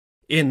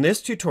In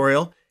this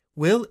tutorial,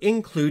 we'll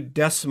include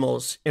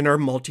decimals in our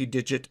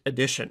multi-digit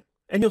addition.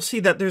 And you'll see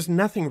that there's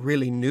nothing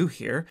really new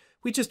here.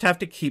 We just have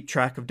to keep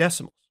track of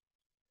decimals.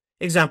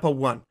 Example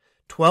 1,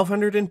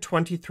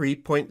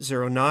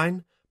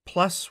 1223.09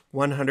 plus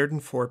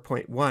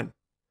 104.1.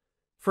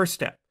 First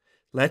step,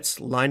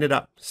 let's line it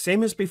up,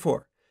 same as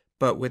before.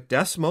 But with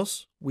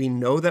decimals, we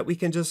know that we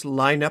can just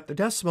line up the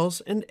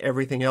decimals and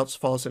everything else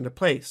falls into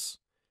place.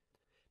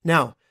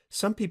 Now,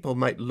 some people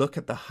might look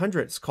at the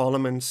hundredths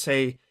column and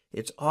say,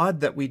 it's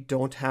odd that we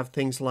don't have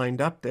things lined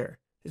up there.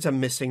 It's a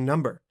missing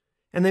number.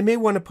 And they may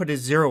want to put a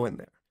 0 in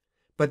there.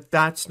 But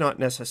that's not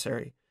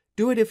necessary.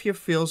 Do it if it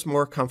feels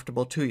more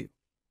comfortable to you.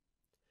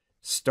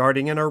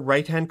 Starting in our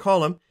right-hand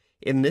column,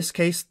 in this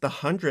case the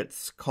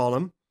hundredths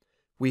column,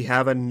 we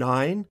have a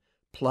 9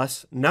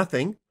 plus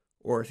nothing,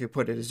 or if you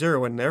put a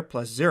 0 in there,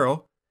 plus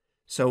 0.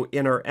 So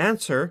in our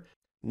answer,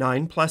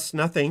 9 plus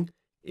nothing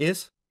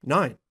is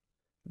 9.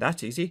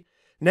 That's easy.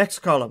 Next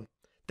column,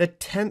 the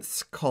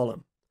tenths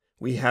column.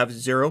 We have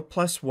 0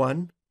 plus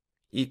 1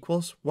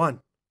 equals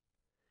 1.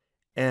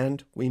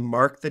 And we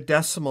mark the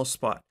decimal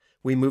spot.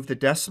 We move the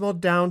decimal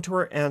down to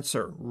our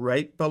answer,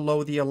 right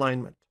below the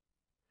alignment.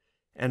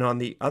 And on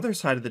the other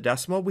side of the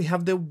decimal, we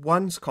have the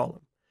ones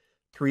column.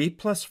 3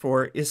 plus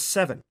 4 is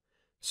 7.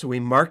 So we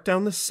mark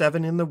down the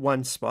 7 in the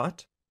 1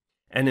 spot.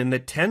 And in the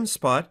 10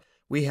 spot,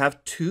 we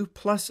have 2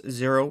 plus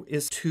 0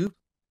 is 2.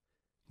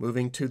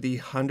 Moving to the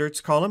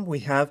hundredths column, we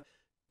have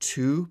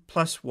 2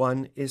 plus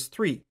 1 is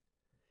 3.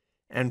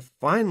 And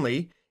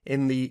finally,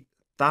 in the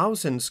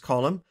thousands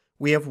column,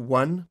 we have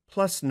 1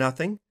 plus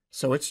nothing,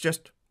 so it's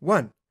just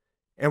 1.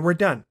 And we're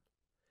done.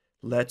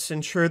 Let's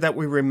ensure that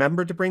we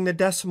remember to bring the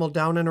decimal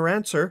down in our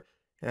answer,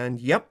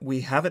 and yep,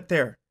 we have it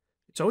there.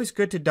 It's always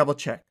good to double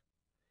check.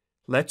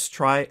 Let's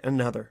try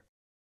another.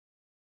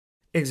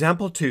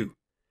 Example 2,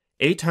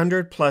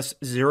 800 plus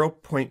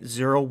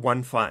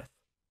 0.015.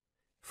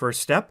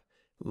 First step,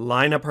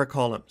 line up our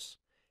columns.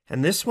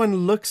 And this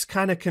one looks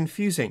kind of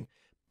confusing,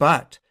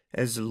 but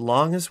as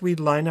long as we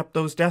line up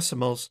those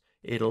decimals,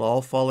 it'll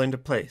all fall into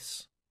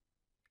place.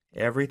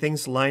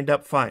 Everything's lined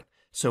up fine,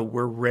 so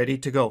we're ready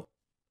to go.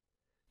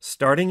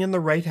 Starting in the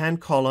right-hand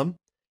column,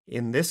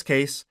 in this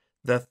case,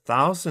 the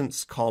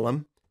thousandths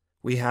column,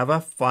 we have a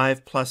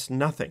 5 plus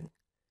nothing.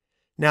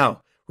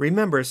 Now,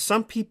 remember,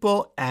 some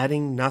people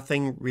adding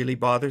nothing really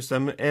bothers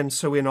them, and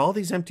so in all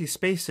these empty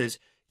spaces,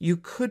 you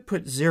could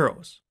put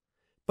zeros,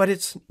 but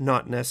it's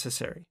not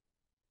necessary.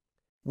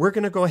 We're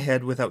going to go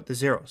ahead without the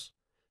zeros.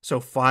 So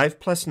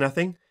 5 plus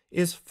nothing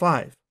is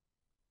 5.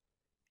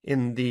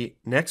 In the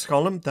next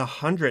column, the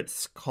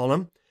hundredths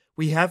column,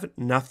 we have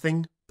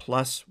nothing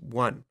plus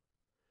 1.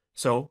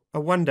 So a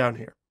 1 down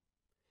here.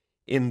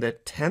 In the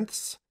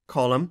tenths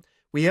column,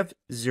 we have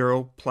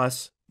 0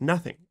 plus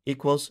nothing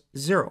equals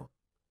 0.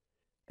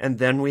 And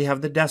then we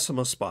have the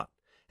decimal spot.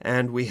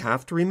 And we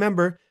have to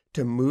remember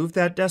to move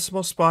that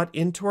decimal spot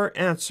into our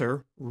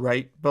answer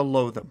right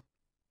below them.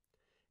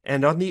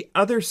 And on the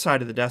other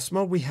side of the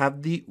decimal, we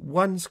have the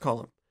ones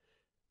column.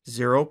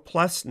 0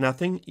 plus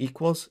nothing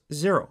equals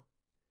 0.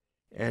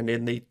 And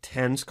in the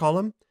tens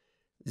column,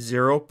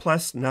 0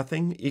 plus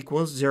nothing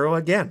equals 0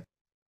 again.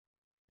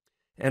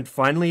 And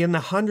finally, in the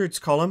hundreds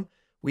column,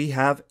 we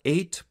have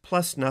 8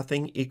 plus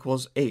nothing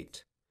equals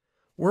 8.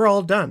 We're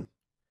all done.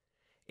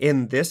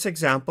 In this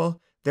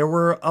example, there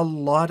were a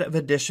lot of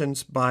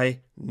additions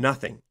by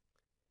nothing.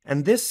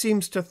 And this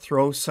seems to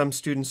throw some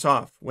students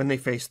off when they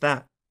face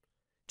that.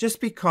 Just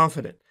be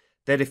confident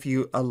that if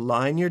you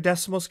align your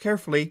decimals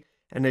carefully,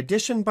 an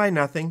addition by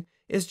nothing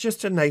is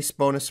just a nice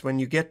bonus when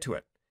you get to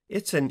it.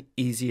 It's an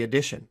easy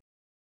addition.